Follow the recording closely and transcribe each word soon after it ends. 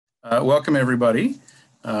Welcome, everybody,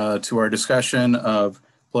 to our discussion of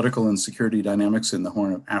political and security dynamics in the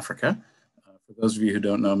Horn of Africa. For those of you who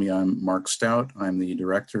don't know me, I'm Mark Stout. I'm the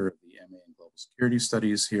director of the MA in Global Security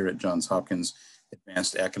Studies here at Johns Hopkins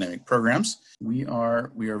Advanced Academic Programs. We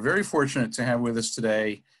are very fortunate to have with us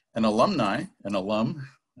today an alum,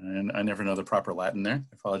 and I never know the proper Latin there,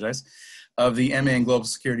 I apologize, of the MA in Global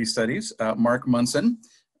Security Studies, Mark Munson,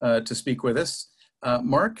 to speak with us.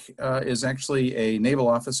 Mark is actually a naval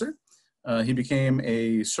officer. He became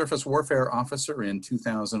a surface warfare officer in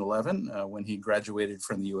 2011 when he graduated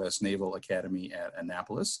from the U.S. Naval Academy at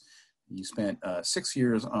Annapolis. He spent 6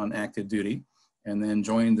 years on active duty and then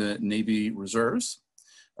joined the Navy Reserves.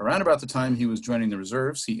 Around about the time he was joining the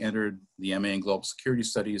reserves, he entered the MA in Global Security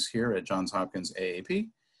Studies here at Johns Hopkins AAP.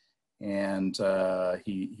 And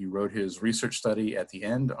he wrote his research study at the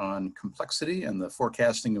end on complexity and the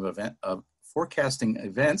forecasting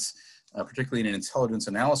events, particularly in an intelligence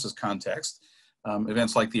analysis context,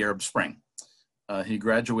 events like the Arab Spring. He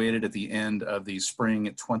graduated at the end of the spring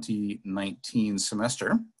 2019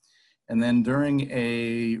 semester. And then during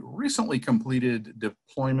a recently completed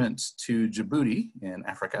deployment to Djibouti in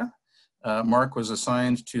Africa, Mark was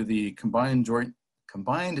assigned to the Combined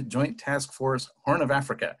Joint Task Force Horn of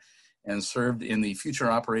Africa and served in the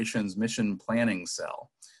Future Operations Mission Planning Cell.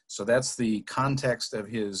 So that's the context of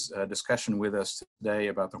his discussion with us today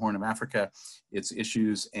about the Horn of Africa, its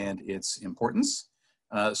issues and its importance.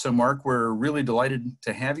 So Mark, we're really delighted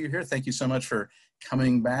to have you here. Thank you so much for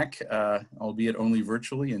coming back, albeit only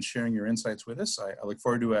virtually, and sharing your insights with us. I look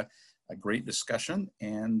forward to a great discussion,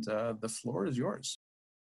 and the floor is yours.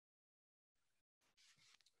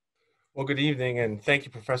 Well, good evening, and thank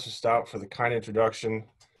you, Professor Stout, for the kind introduction.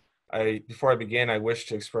 Before I begin, I wish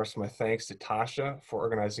to express my thanks to Tasha for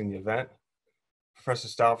organizing the event, Professor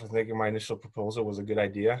Stout for thinking my initial proposal was a good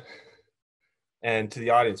idea, and to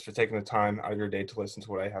the audience for taking the time out of your day to listen to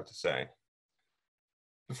what I have to say.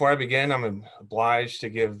 Before I begin, I'm obliged to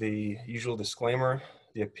give the usual disclaimer.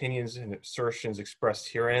 The opinions and assertions expressed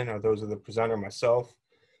herein are those of the presenter, myself,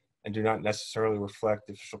 and do not necessarily reflect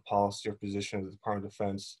the official policy or position of the Department of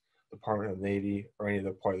Defense, Department of the Navy, or any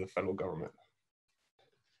other part of the federal government.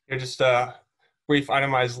 Here's just a brief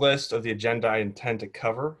itemized list of the agenda I intend to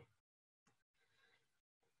cover.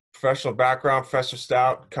 Professional background, Professor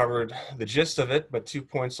Stout covered the gist of it, but 2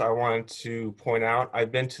 points I wanted to point out.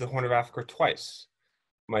 I've been to the Horn of Africa twice.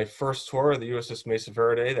 My first tour of the USS Mesa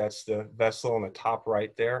Verde, that's the vessel on the top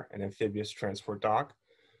right there, an amphibious transport dock.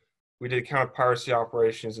 We did counter-piracy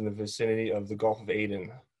operations in the vicinity of the Gulf of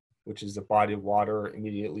Aden, which is the body of water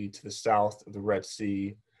immediately to the south of the Red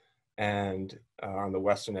Sea and on the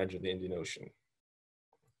western edge of the Indian Ocean.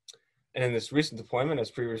 And in this recent deployment, as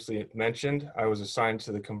previously mentioned, I was assigned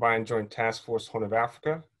to the Combined Joint Task Force Horn of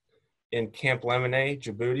Africa in Camp Lemonnier,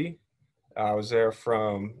 Djibouti. I was there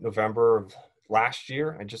from November of last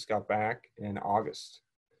year. I just got back in August.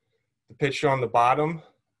 The picture on the bottom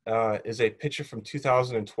is a picture from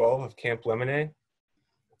 2012 of Camp Lemonnier.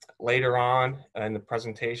 Later on in the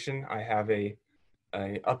presentation, I have a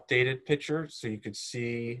updated picture so you could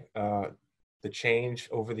see the change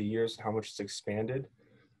over the years, how much it's expanded.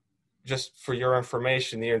 Just for your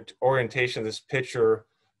information, the orientation of this picture,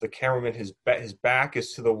 the cameraman, his back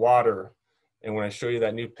is to the water. And when I show you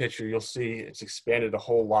that new picture, you'll see it's expanded a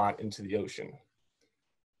whole lot into the ocean.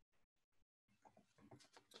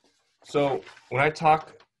 So when I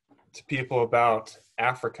talk to people about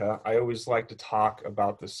Africa, I always like to talk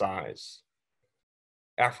about the size.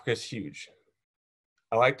 Africa is huge.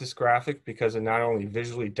 I like this graphic because it not only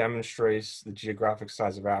visually demonstrates the geographic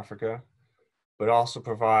size of Africa, but also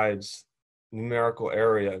provides numerical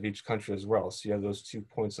area of each country as well. So you have those 2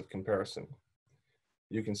 points of comparison.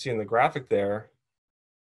 You can see in the graphic there,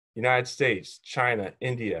 United States, China,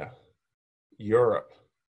 India, Europe,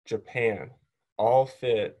 Japan, all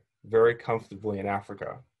fit very comfortably in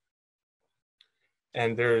Africa.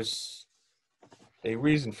 And there's a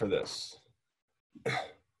reason for this.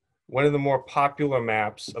 One of the more popular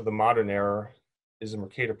maps of the modern era is the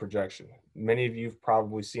Mercator projection. Many of you have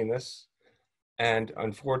probably seen this. And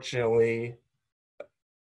unfortunately,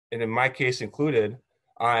 and in my case included,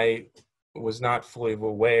 I was not fully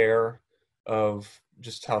aware of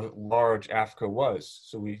just how large Africa was.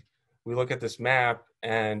 So we look at this map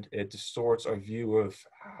and it distorts our view of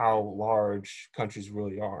how large countries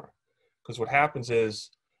really are. Because what happens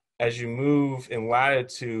is, as you move in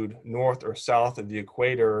latitude north or south of the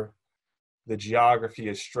equator, the geography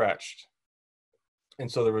is stretched.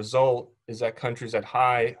 And so the result is that countries at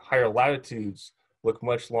higher latitudes look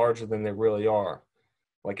much larger than they really are,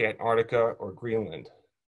 like Antarctica or Greenland.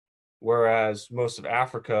 Whereas most of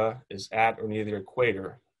Africa is at or near the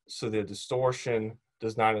equator. so the distortion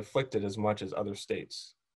does not inflict it as much as other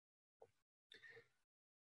states.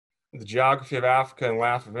 The geography of Africa and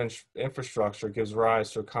lack of infrastructure gives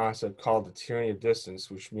rise to a concept called the tyranny of distance,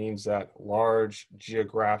 which means that large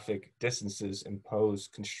geographic distances impose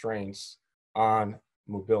constraints on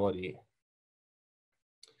mobility.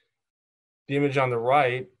 The image on the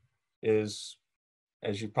right is,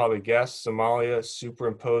 as you probably guessed, Somalia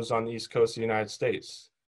superimposed on the east coast of the United States.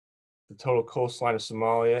 The total coastline of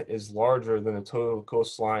Somalia is larger than the total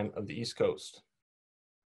coastline of the east coast.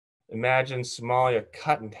 Imagine Somalia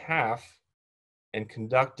cut in half and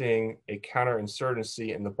conducting a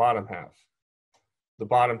counterinsurgency in the bottom half. The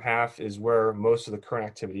bottom half is where most of the current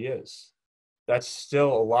activity is. That's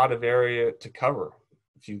still a lot of area to cover.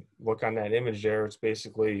 If you look on that image there, it's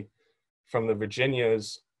basically from the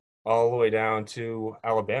Virginias all the way down to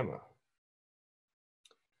Alabama.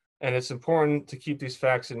 And it's important to keep these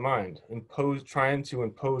facts in mind. Trying to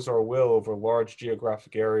impose our will over large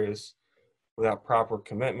geographic areas without proper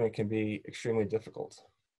commitment can be extremely difficult.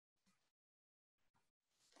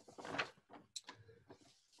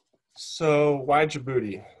 So why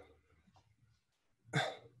Djibouti?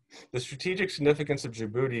 The strategic significance of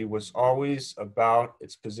Djibouti was always about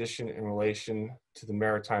its position in relation to the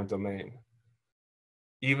maritime domain.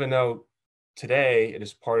 Even though today it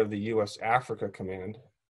is part of the US-Africa Command,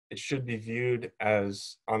 it should be viewed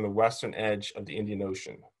as on the western edge of the Indian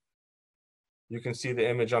Ocean. You can see the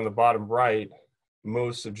image on the bottom right.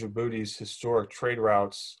 Most of Djibouti's historic trade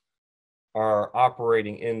routes are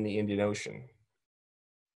operating in the Indian Ocean.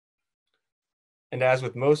 And as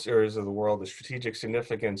with most areas of the world, the strategic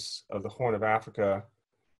significance of the Horn of Africa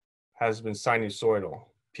has been sinusoidal,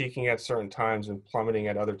 peaking at certain times and plummeting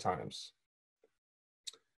at other times.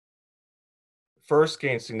 First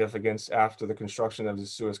gained significance after the construction of the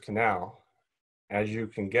Suez Canal. As you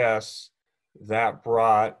can guess, that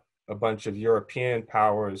brought a bunch of European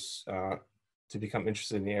powers to become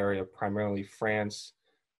interested in the area, primarily France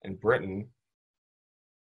and Britain.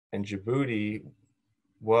 And Djibouti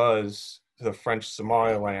was the French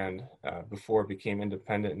Somaliland before it became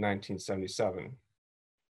independent in 1977.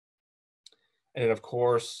 And of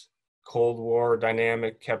course, Cold War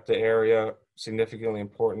dynamic kept the area significantly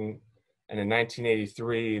important. And in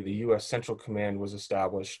 1983, the US Central Command was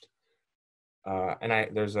established.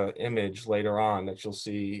 There's an image later on that you'll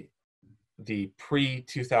see the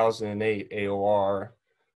pre-2008 AOR,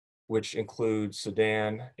 which includes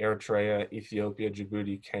Sudan, Eritrea, Ethiopia,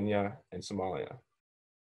 Djibouti, Kenya, and Somalia.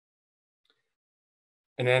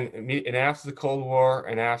 And after the Cold War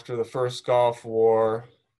and after the first Gulf War,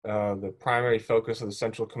 the primary focus of the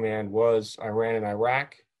Central Command was Iran and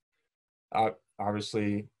Iraq.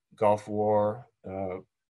 Obviously, Gulf War,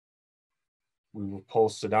 we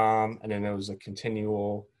repulsed Saddam, and then there was a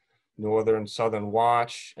continual northern southern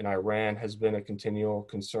watch, and Iran has been a continual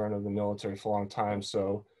concern of the military for a long time.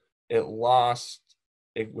 So it was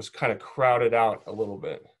kind of crowded out a little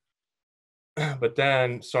bit. But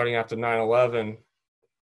then starting after 9/11,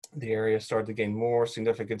 the area started to gain more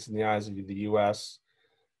significance in the eyes of the US.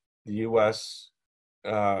 The US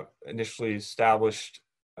initially established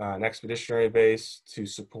an expeditionary base to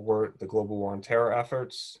support the global war on terror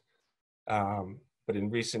efforts. But in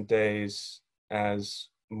recent days, as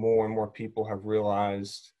more and more people have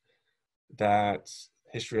realized that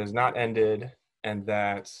history has not ended and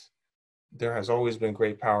that there has always been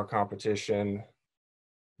great power competition,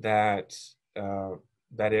 that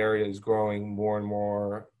that area is growing more and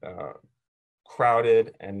more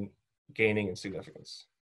crowded and gaining in significance.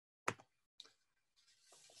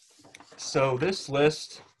 So this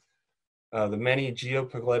list, the many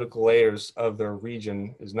geopolitical layers of the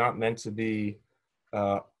region, is not meant to be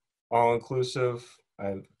all-inclusive.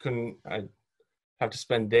 I'd have to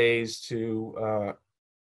spend days to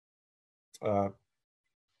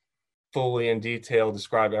fully in detail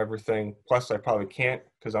describe everything. Plus, I probably can't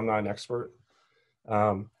because I'm not an expert.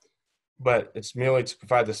 But it's merely to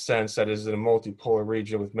provide the sense that it is in a multipolar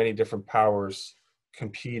region with many different powers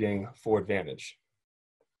competing for advantage.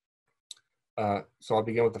 So I'll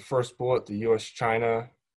begin with the first bullet, the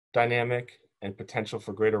US-China dynamic and potential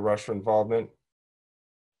for greater Russia involvement.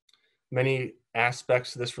 Many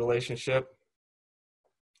aspects of this relationship.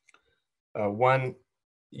 One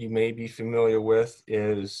you may be familiar with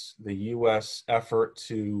is the US effort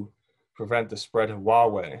to prevent the spread of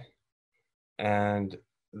Huawei and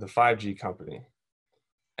the 5G company.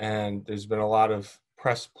 And there's been a lot of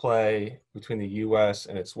press play between the US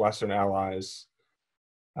and its Western allies,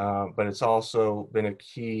 but it's also been a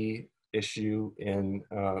key issue in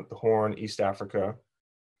the Horn, East Africa.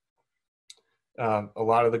 A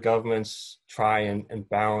lot of the governments try and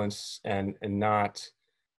balance and not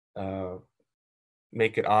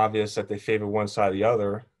make it obvious that they favor one side or the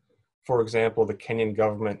other. For example, the Kenyan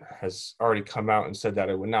government has already come out and said that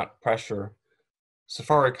it would not pressure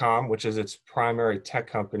USAFRICOM, which is its primary tech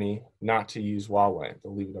company, not to use Huawei.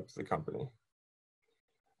 They'll leave it up to the company.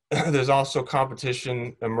 There's also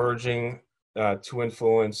competition emerging to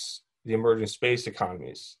influence the emerging space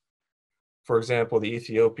economies. For example, the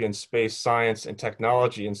Ethiopian Space Science and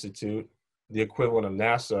Technology Institute, the equivalent of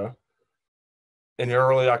NASA, in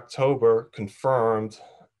early October confirmed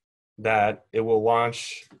that it will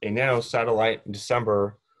launch a nano satellite in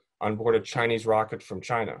December on board a Chinese rocket from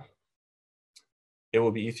China. It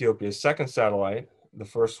will be Ethiopia's second satellite. The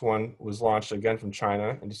first one was launched again from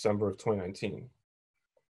China in December of 2019.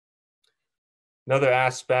 Another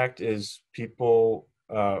aspect is people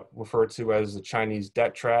refer to as the Chinese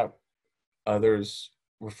debt trap. Others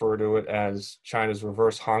refer to it as China's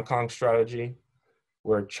reverse Hong Kong strategy,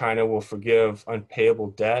 where China will forgive unpayable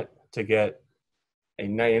debt to get a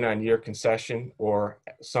 99-year concession or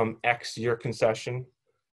some X-year concession,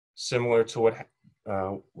 similar to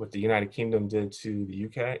what the United Kingdom did to the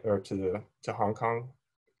UK or to Hong Kong.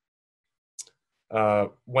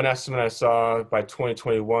 One estimate I saw, by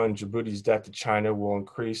 2021, Djibouti's debt to China will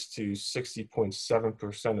increase to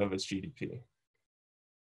 60.7% of its GDP.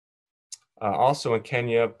 Also in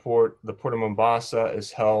Kenya, the Port of Mombasa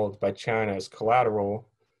is held by China as collateral,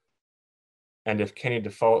 and if Kenya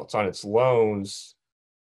defaults on its loans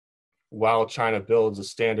while China builds a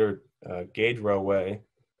standard gauge railway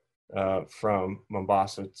from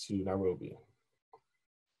Mombasa to Nairobi.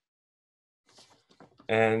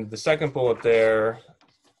 And the second bullet there,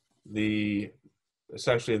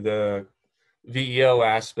 essentially the VEO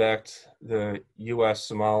aspect, the US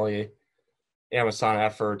Somali Amazon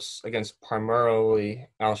efforts against primarily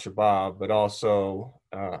Al-Shabaab, but also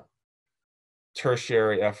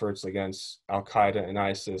tertiary efforts against Al-Qaeda and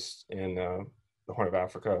ISIS in the Horn of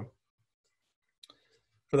Africa.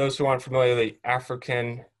 For those who aren't familiar, the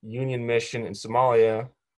African Union Mission in Somalia,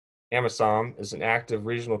 AMISOM, is an active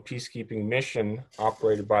regional peacekeeping mission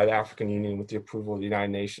operated by the African Union with the approval of the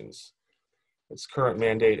United Nations. Its current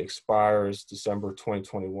mandate expires December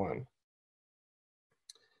 2021.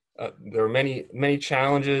 There are many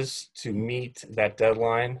challenges to meet that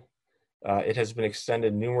deadline. It has been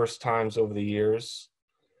extended numerous times over the years,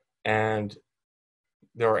 and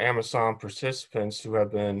there are AMISOM participants who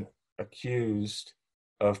have been accused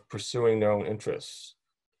of pursuing their own interests,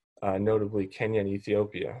 notably Kenya and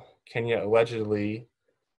Ethiopia. Kenya allegedly,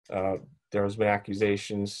 there has been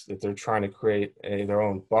accusations that they're trying to create their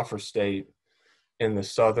own buffer state in the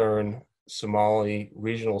southern Somali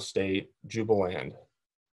regional state, Jubaland.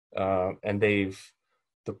 And the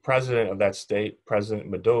president of that state,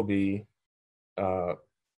 President Madobe,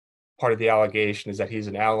 part of the allegation is that he's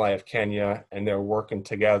an ally of Kenya and they're working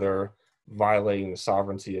together, violating the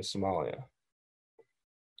sovereignty of Somalia.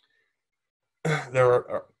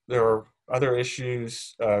 There are other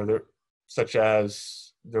issues, such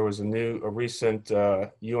as there was a recent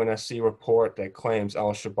UNSC report that claims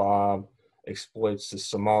Al-Shabaab exploits the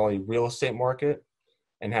Somali real estate market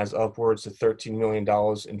and has upwards of $13 million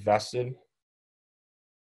invested.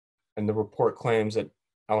 And the report claims that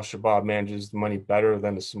Al-Shabaab manages the money better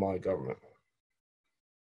than the Somali government.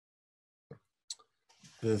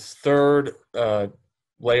 The third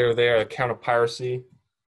layer there, counter-piracy.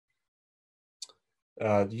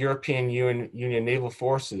 The European Union Naval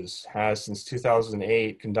Forces has, since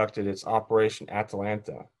 2008, conducted its Operation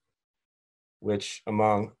Atalanta, which,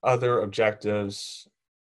 among other objectives,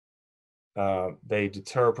 they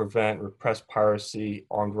deter, prevent, repress piracy,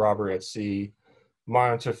 armed robbery at sea,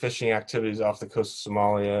 monitor fishing activities off the coast of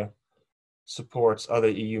Somalia, supports other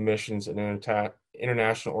EU missions and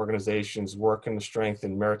international organizations working to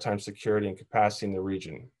strengthen maritime security and capacity in the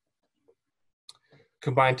region.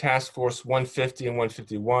 Combined Task Force 150 and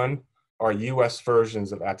 151 are US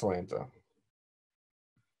versions of Atalanta.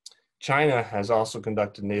 China has also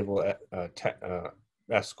conducted naval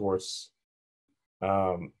escorts,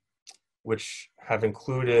 which have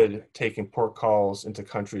included taking port calls into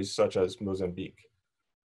countries such as Mozambique.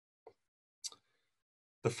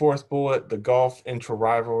 The fourth bullet, the Gulf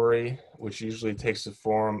intra-rivalry, which usually takes the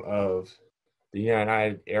form of the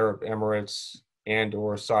United Arab Emirates and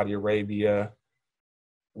or Saudi Arabia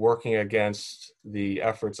working against the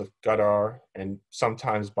efforts of Qatar and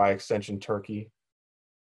sometimes by extension Turkey.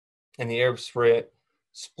 And the Arab split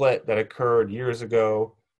that occurred years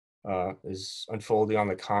ago is unfolding on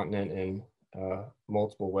the continent in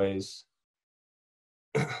multiple ways.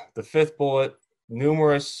 The fifth bullet,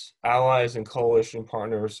 numerous allies and coalition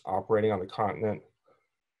partners operating on the continent.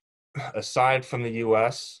 Aside from the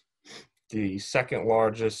US, The second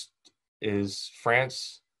largest is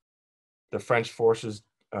France, the French forces,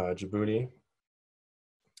 Djibouti.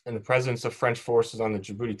 And the presence of French forces on the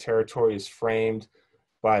Djibouti territory is framed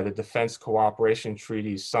by the Defense Cooperation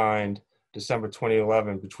Treaty signed December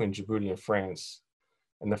 2011 between Djibouti and France.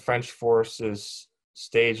 And the French forces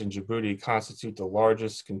staged in Djibouti constitute the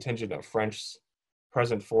largest contingent of French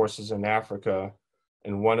present forces in Africa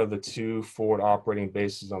and one of the 2 forward operating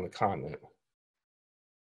bases on the continent,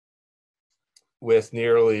 with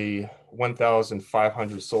nearly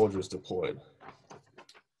 1,500 soldiers deployed.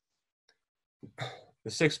 The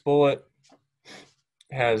 6th bullet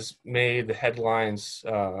has made the headlines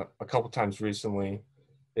a couple times recently,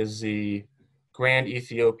 is the Grand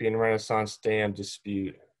Ethiopian Renaissance Dam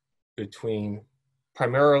dispute between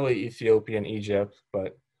primarily Ethiopia and Egypt,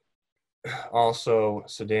 but also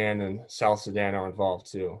Sudan and South Sudan are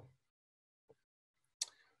involved too.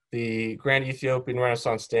 The Grand Ethiopian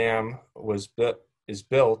Renaissance Dam is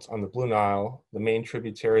built on the Blue Nile, the main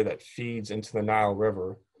tributary that feeds into the Nile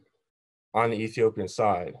River on the Ethiopian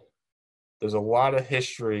side. There's a lot of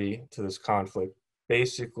history to this conflict.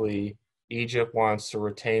 Basically, Egypt wants to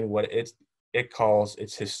retain what it calls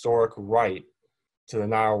its historic right to the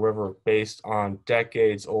Nile River based on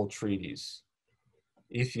decades-old treaties.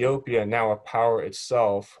 Ethiopia, now a power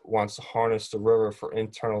itself, wants to harness the river for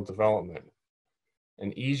internal development.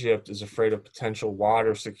 And Egypt is afraid of potential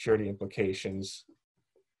water security implications,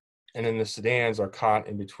 and then the Sudans are caught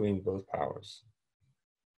in between both powers.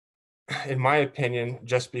 In my opinion,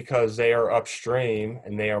 just because they are upstream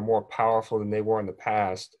and they are more powerful than they were in the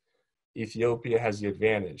past, Ethiopia has the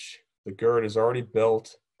advantage. The gird is already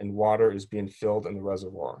built and water is being filled in the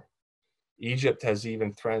reservoir. Egypt has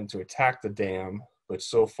even threatened to attack the dam, but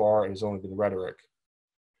so far it has only been rhetoric.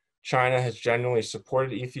 China has generally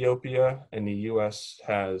supported Ethiopia, and the US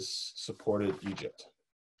has supported Egypt.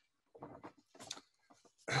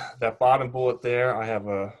 That bottom bullet there, I have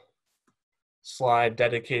a slide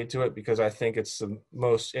dedicated to it because I think it's the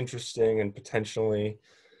most interesting and potentially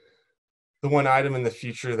the one item in the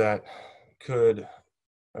future that could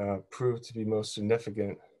prove to be most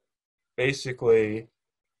significant. Basically,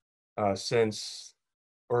 since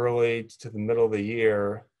early to the middle of the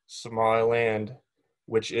year, Somaliland,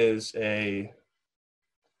 which is a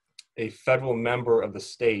federal member of the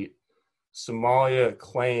state, Somalia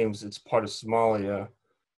claims it's part of Somalia,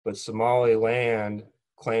 but Somaliland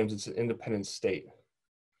claims it's an independent state.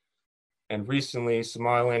 And recently,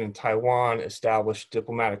 Somaliland and Taiwan established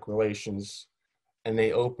diplomatic relations, and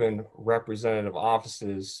they opened representative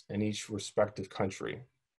offices in each respective country.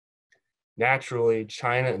 Naturally,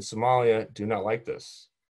 China and Somalia do not like this.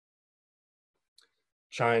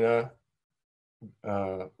 China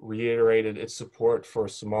reiterated its support for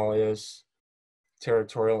Somalia's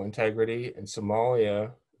territorial integrity, and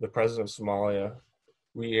Somalia, the president of Somalia,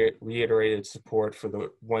 reiterated support for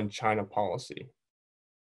the One China policy.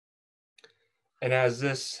 And as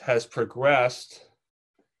this has progressed,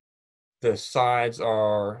 the sides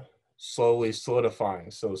are slowly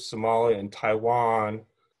solidifying. So Somalia and Taiwan,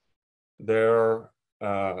 their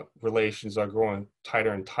relations are growing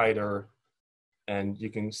tighter and tighter. And you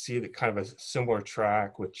can see the kind of a similar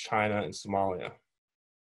track with China and Somalia.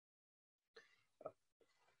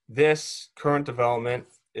 This current development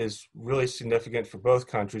is really significant for both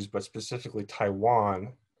countries, but specifically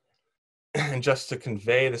Taiwan. And just to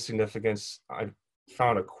convey the significance, I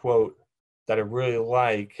found a quote that I really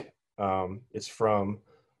like. It's from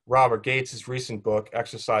Robert Gates' recent book,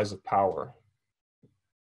 Exercise of Power.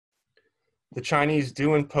 The Chinese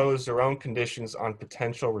do impose their own conditions on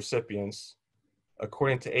potential recipients.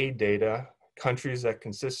 According to aid data, countries that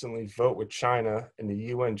consistently vote with China in the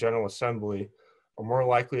UN General Assembly are more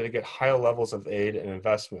likely to get higher levels of aid and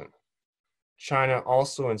investment. China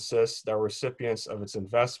also insists that recipients of its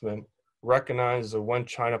investment recognize the One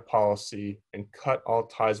China policy and cut all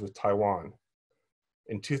ties with Taiwan.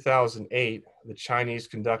 In 2008, the Chinese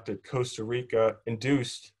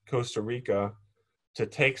induced Costa Rica to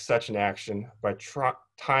take such an action by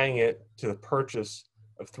tying it to the purchase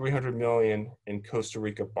of 300 million in Costa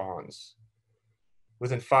Rica bonds.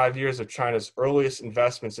 Within 5 years of China's earliest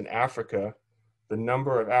investments in Africa, the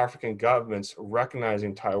number of African governments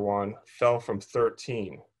recognizing Taiwan fell from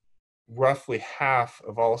 13, roughly half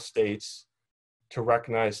of all states to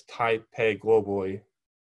recognize Taipei globally,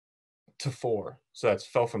 to 4. So that's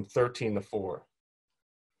fell from 13 to 4.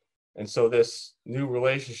 And so this new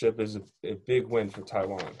relationship is a big win for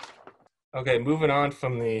Taiwan. Okay, moving on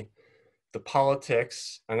from the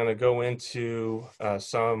politics, I'm going to go into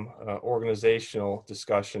some organizational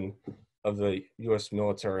discussion of the U.S.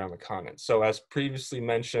 military on the continent. So as previously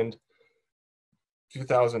mentioned,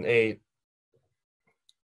 2008,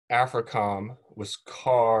 AFRICOM was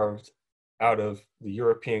carved out of the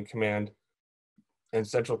European Command and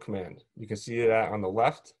Central Command. You can see that on the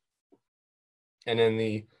left. And in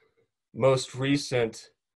the most recent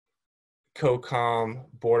COCOM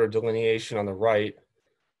border delineation on the right,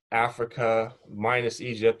 Africa minus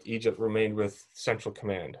Egypt, Egypt remained with Central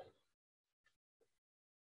Command.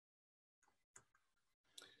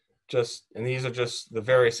 And these are just the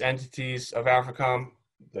various entities of AFRICOM.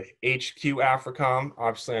 The HQ AFRICOM,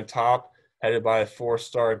 obviously on top, headed by a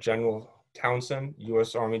 4-star General Townsend,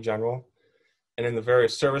 U.S. Army General. And in the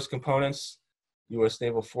various service components, U.S.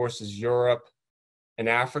 Naval Forces Europe and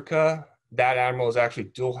Africa, that admiral is actually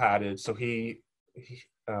dual-hatted, so he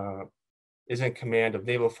is in command of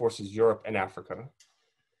Naval Forces Europe and Africa.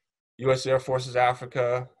 U.S. Air Forces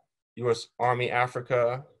Africa, U.S. Army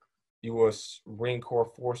Africa, U.S. Marine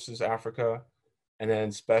Corps Forces Africa, and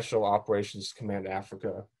then Special Operations Command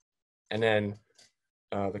Africa. And then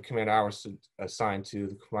the command I was assigned to,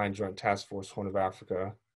 the Combined Joint Task Force Horn of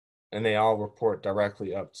Africa, and they all report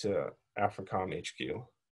directly up to AFRICOM HQ.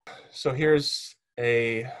 So here's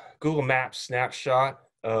a Google Maps snapshot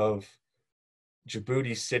of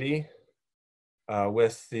Djibouti City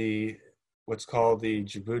with what's called the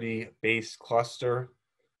Djibouti Base Cluster,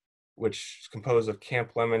 which is composed of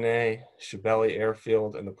Camp Lemonnier, Chabelley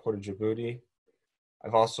Airfield, and the Port of Djibouti.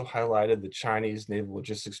 I've also highlighted the Chinese Naval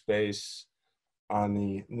Logistics Base on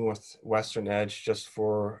the northwestern edge just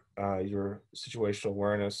for your situational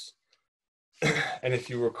awareness. And if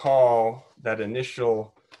you recall that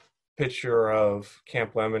initial picture of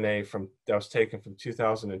Camp Lemonnier that was taken from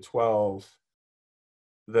 2012,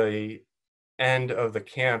 the end of the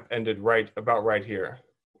camp ended about right here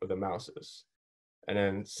where the mouse is. And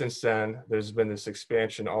then since then, there's been this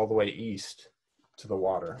expansion all the way east to the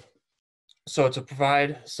water. So to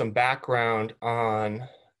provide some background on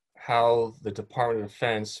how the Department of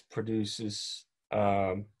Defense produces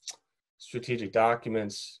strategic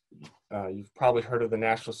documents, you've probably heard of the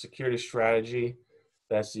National Security Strategy.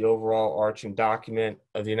 That's the overall arching document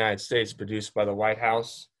of the United States produced by the White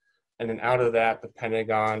House. And then out of that, the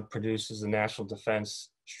Pentagon produces the National Defense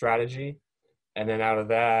Strategy. And then out of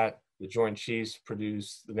that, the Joint Chiefs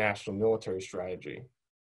produce the National Military Strategy.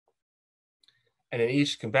 And then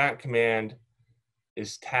each combatant command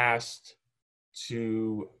is tasked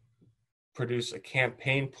to produce a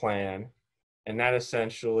campaign plan, and that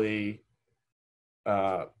essentially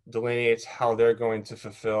delineates how they're going to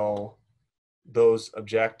fulfill those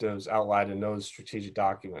objectives outlined in those strategic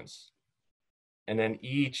documents. And then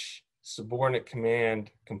each subordinate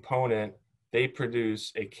command component, they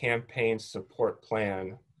produce a campaign support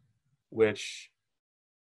plan, which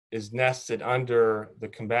is nested under the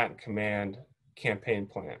combatant command campaign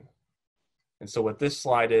plan. And so what this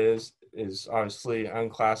slide is obviously an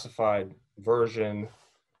unclassified version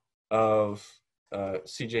of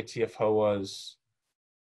CJTF HOA's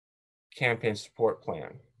campaign support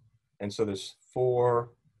plan. And so there's 4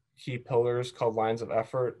 key pillars called lines of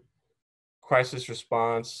effort: crisis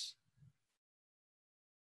response.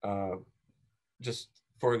 Just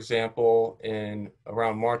for example,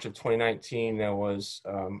 around March of 2019, there was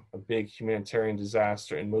a big humanitarian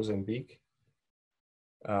disaster in Mozambique.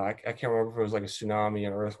 I can't remember if it was like a tsunami,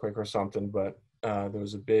 an earthquake or something, but there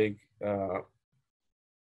was a big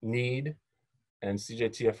need, and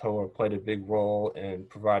CJTF HOA played a big role in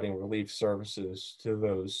providing relief services to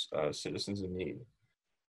those citizens in need.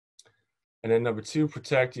 And then number 2,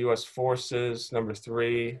 protect U.S. forces. Number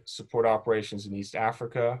 3, support operations in East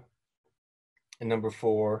Africa. And number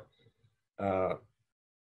 4,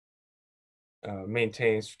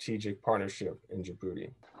 maintain strategic partnership in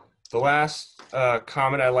Djibouti. The last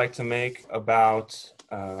comment I'd like to make about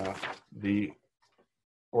the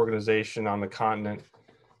organization on the continent,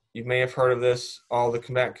 you may have heard of this. All the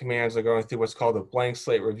combatant commands are going through what's called a blank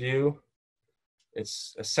slate review.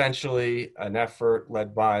 It's essentially an effort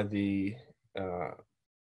led by the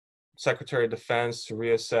Secretary of Defense to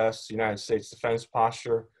reassess the United States defense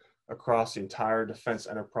posture across the entire defense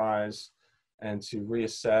enterprise and to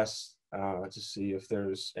reassess to see if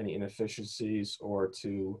there's any inefficiencies or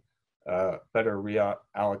to better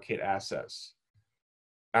reallocate assets.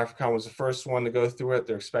 AFRICOM was the first one to go through it.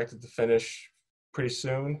 They're expected to finish pretty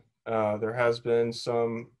soon. There has been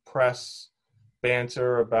some press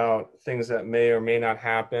banter about things that may or may not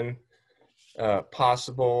happen,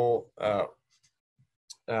 possible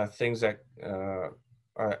things that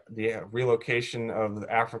are the relocation of the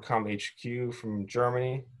AFRICOM HQ from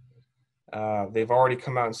Germany. They've already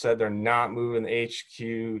come out and said they're not moving the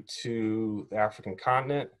HQ to the African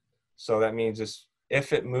continent. So that means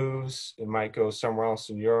if it moves, it might go somewhere else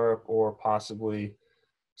in Europe or possibly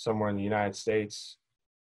somewhere in the United States.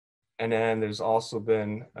 And then there's also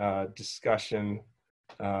been discussion,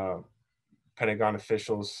 Pentagon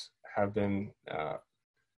officials have been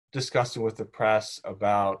discussing with the press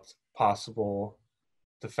about possible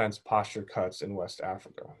defense posture cuts in West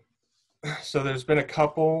Africa. So there's been a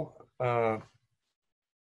couple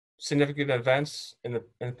significant events in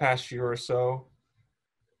the past year or so.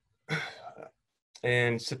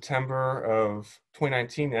 In September of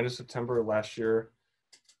 2019, end of September of last year,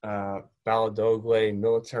 Baladogle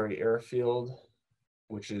Military Airfield,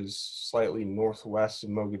 which is slightly northwest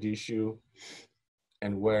of Mogadishu,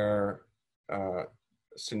 and where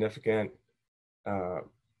significant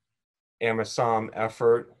AMISOM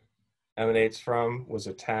effort emanates from, was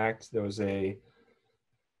attacked. There was a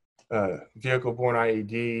vehicle-borne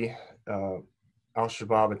IED.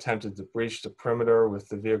 Al-Shabaab attempted to breach the perimeter with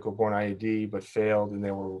the vehicle-borne IED, but failed, and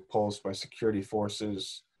they were repulsed by security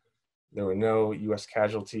forces. There were no U.S.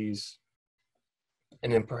 casualties.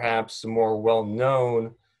 And then perhaps the more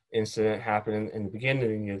well-known incident happened in the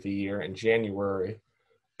beginning of the year, in January,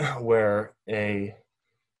 where a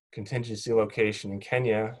contingency location in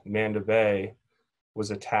Kenya, Manda Bay,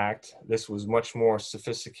 was attacked. This was much more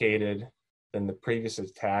sophisticated than the previous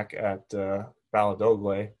attack at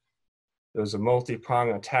Baladogle. There was a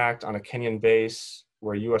multi-pronged attack on a Kenyan base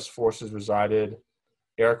where U.S. forces resided.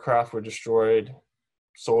 Aircraft were destroyed,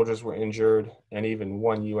 soldiers were injured, and even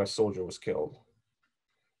one U.S. soldier was killed.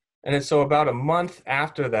 And then so about a month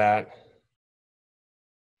after that,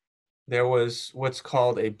 there was what's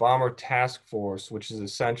called a bomber task force, which is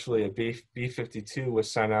essentially a B-52 was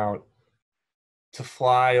sent out to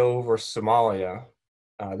fly over Somalia.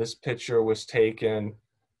 This picture was taken,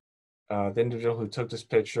 the individual who took this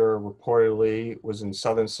picture reportedly was in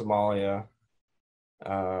southern Somalia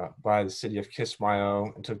by the city of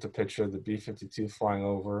Kismayo, and took the picture of the B-52 flying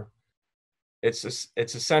over. It's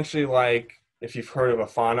essentially like, if you've heard of a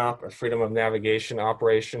FONOP, a Freedom of Navigation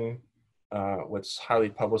operation, what's highly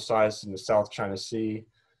publicized in the South China Sea,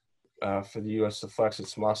 for the U.S. to flex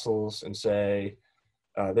its muscles and say,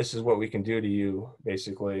 this is what we can do to you,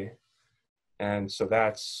 basically. And so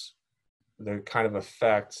that's the kind of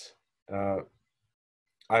effect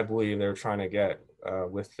I believe they're trying to get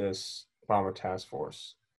with this bomber task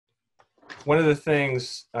force. One of the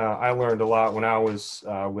things I learned a lot when I was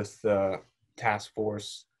with the task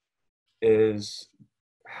force is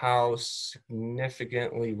how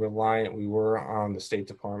significantly reliant we were on the State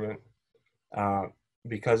Department,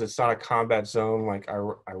 because it's not a combat zone like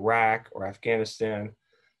Iraq or Afghanistan.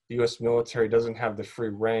 The U.S. military doesn't have the free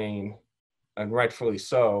reign, and rightfully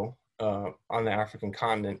so, on the African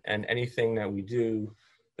continent. And anything that we do,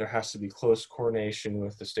 there has to be close coordination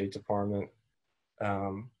with the State Department,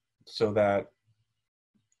 so that,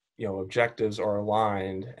 you know, objectives are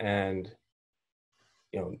aligned and,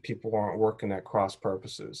 you know, people aren't working at cross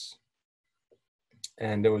purposes.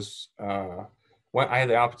 And there was, when I had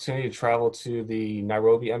the opportunity to travel to the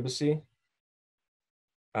Nairobi embassy,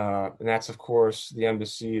 and that's, of course, the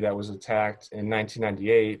embassy that was attacked in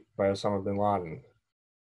 1998 by Osama bin Laden.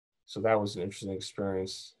 So that was an interesting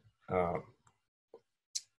experience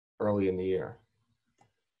early in the year.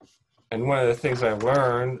 And one of the things I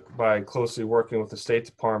learned by closely working with the State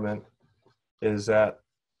Department is that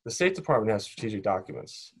the State Department has strategic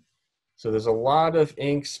documents. So there's a lot of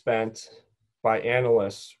ink spent by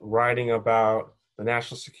analysts writing about the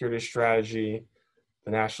national security strategy,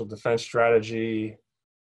 the national defense strategy,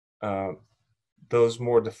 those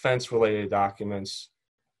more defense-related documents.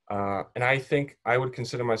 And I think I would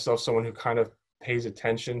consider myself someone who kind of pays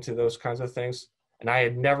attention to those kinds of things. And I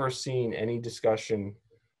had never seen any discussion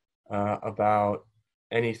about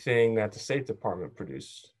anything that the State Department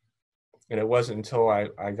produced. And it wasn't until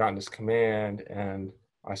I got in this command and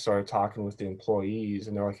I started talking with the employees,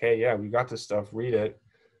 and they're like, hey, yeah, we got this stuff, read it.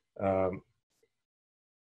 And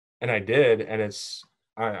I did, and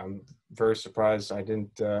I'm very surprised I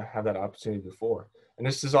didn't have that opportunity before. And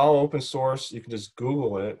this is all open source. You can just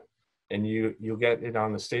Google it, and you'll get it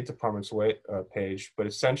on the State Department's page. But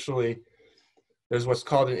essentially, there's what's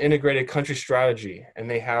called an integrated country strategy, and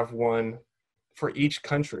they have one for each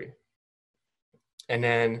country. And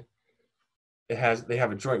then they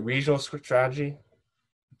have a joint regional strategy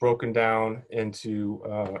broken down into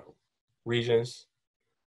regions.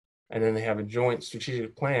 And then they have a joint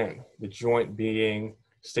strategic plan, the joint being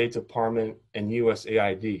State Department and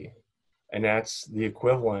USAID. And that's the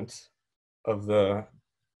equivalent of the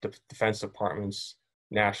Defense Department's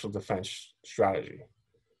National Defense Strategy.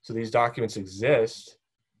 So these documents exist,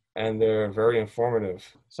 and they're very informative.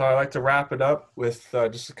 So I'd like to wrap it up with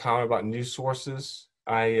just a comment about news sources.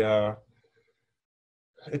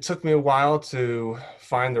 It took me a while to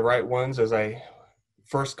find the right ones as I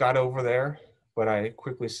first got over there, but I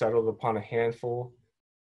quickly settled upon a handful.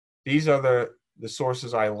 These are the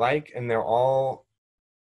sources I like, and they're all,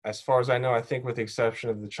 as far as I know, I think with the exception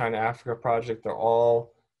of the China Africa project, they're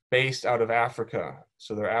all based out of Africa.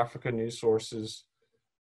 So they're Africa news sources.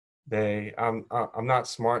 I'm not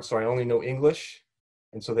smart, so I only know English.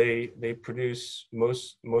 And so they produce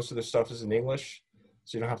most of the stuff is in English.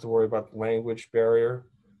 So you don't have to worry about the language barrier.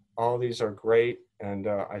 All of these are great. And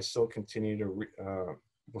I still continue to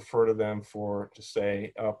refer to them to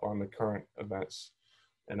stay up on the current events.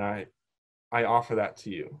 And I offer that to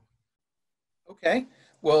you. Okay.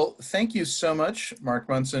 Well, thank you so much, Mark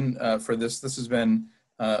Munson, for this. This has been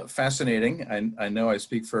fascinating. I know I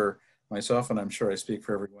speak for myself, and I'm sure I speak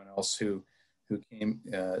for everyone else who came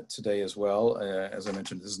today as well. As I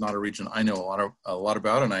mentioned, this is not a region I know a lot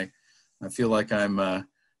about, and I feel like I'm a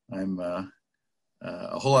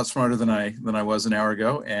whole lot smarter than I was an hour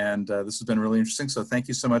ago. And this has been really interesting. So thank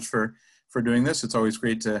you so much for doing this. It's always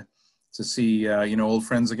great to see old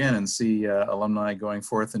friends again and see alumni going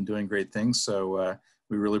forth and doing great things. So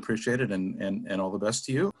we really appreciate it, and all the best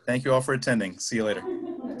to you. Thank you all for attending. See you later.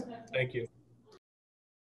 Thank you.